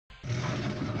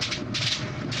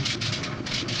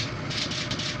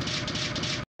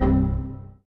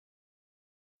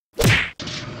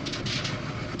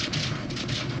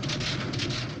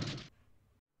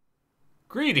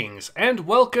Greetings and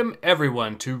welcome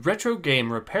everyone to Retro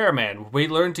Game Repairman, where we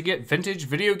learn to get vintage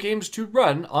video games to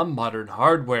run on modern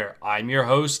hardware. I'm your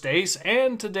host Ace,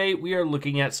 and today we are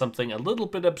looking at something a little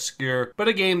bit obscure, but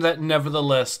a game that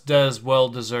nevertheless does well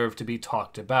deserve to be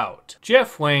talked about.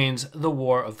 Jeff Wayne's The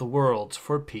War of the Worlds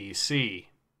for PC.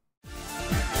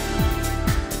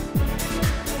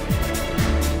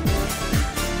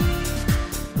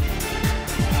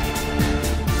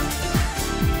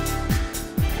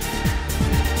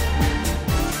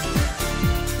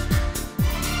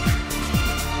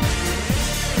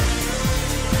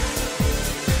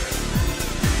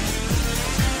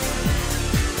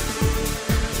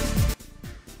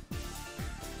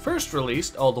 First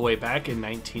released all the way back in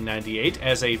 1998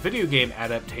 as a video game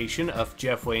adaptation of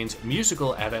Jeff Wayne's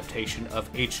musical adaptation of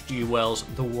H.G. Wells'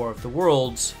 The War of the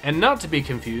Worlds, and not to be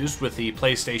confused with the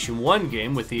PlayStation 1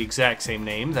 game with the exact same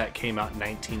name that came out in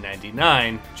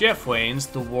 1999, Jeff Wayne's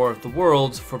The War of the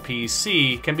Worlds for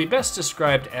PC can be best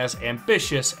described as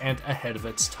ambitious and ahead of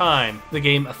its time, the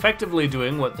game effectively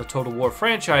doing what the Total War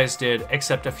franchise did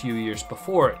except a few years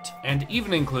before it, and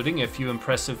even including a few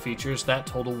impressive features that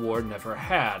Total War never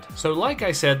had. So like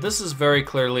I said, this is very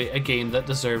clearly a game that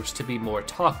deserves to be more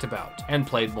talked about, and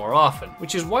played more often,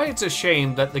 which is why it's a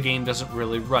shame that the game doesn't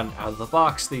really run out of the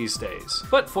box these days.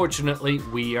 But fortunately,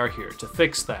 we are here to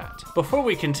fix that. Before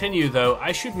we continue though,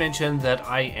 I should mention that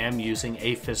I am using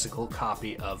a physical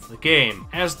copy of the game,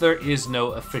 as there is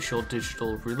no official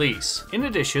digital release. In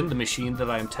addition, the machine that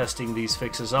I am testing these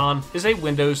fixes on is a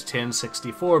Windows 10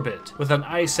 64-bit, with an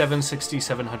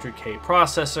i7-6700K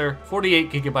processor,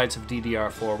 48GB of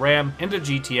DDR4 RAM, and a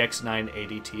GTX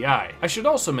 980 Ti. I should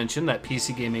also mention that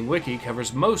PCGamingWiki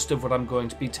covers most of what I'm going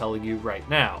to be telling you right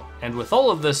now. And with all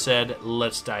of this said,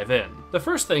 let's dive in. The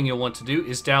first thing you'll want to do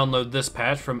is download this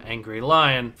patch from Angry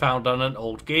Lion, found on an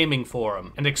old gaming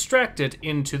forum, and extract it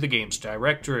into the game's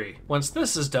directory. Once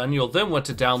this is done, you'll then want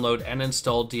to download and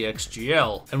install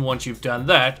DXGL, and once you've done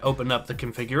that, open up the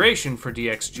configuration for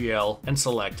DXGL and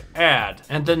select Add,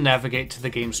 and then navigate to the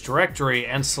game's directory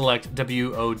and select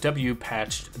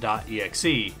WOW-patched.exe,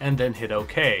 and then hit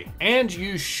OK. And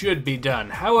you should be done.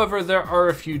 However, there are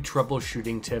a few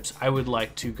troubleshooting tips I would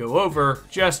like to go over,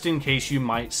 just in case you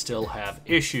might still have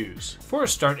issues. For a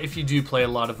start, if you do play a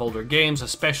lot of older games,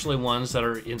 especially ones that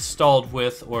are installed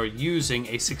with or using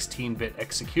a 16-bit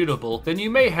executable, then you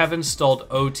may have installed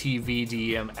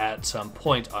OTVDM at some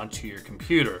point onto your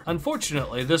computer.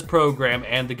 Unfortunately, this program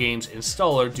and the game's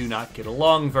installer do not get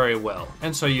along very well,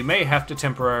 and so you may have to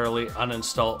temporarily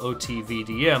uninstall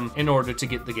OTVDM in order to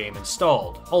get the game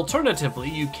installed. Alternatively,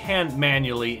 you can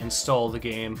manually install the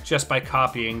game just by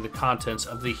copying the contents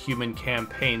of the Human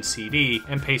Campaign CD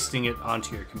and pasting it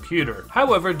onto your computer.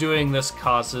 However, doing this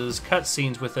causes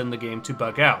cutscenes within the game to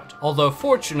bug out, although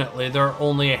fortunately there are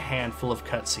only a handful of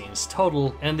cutscenes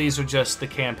total, and these are just the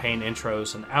campaign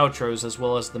intros and outros as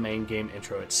well as the main game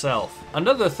intro itself.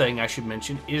 Another thing I should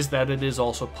mention is that it is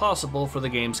also possible for the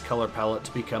game's color palette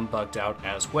to become bugged out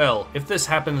as well. If this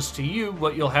happens to you,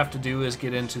 what you'll have to do is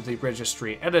get into the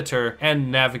registry editor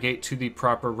and navigate to the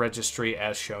proper registry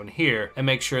as shown here, and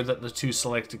make sure that the two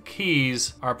selected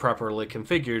keys are properly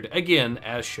configured, again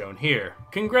as shown here.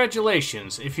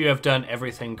 Congratulations! If you have done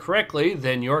everything correctly,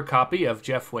 then your copy of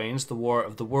Jeff Wayne's The War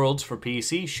of the Worlds for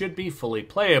PC should be fully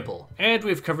playable. And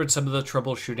we've covered some of the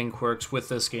troubleshooting quirks with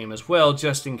this game as well,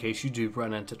 just in case you do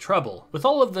run into trouble. With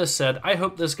all of this said, I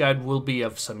hope this guide will be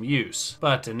of some use.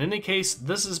 But in any case,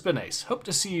 this has been Ace. Hope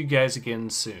to see you guys again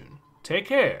soon. Take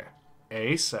care.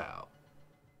 Ace out.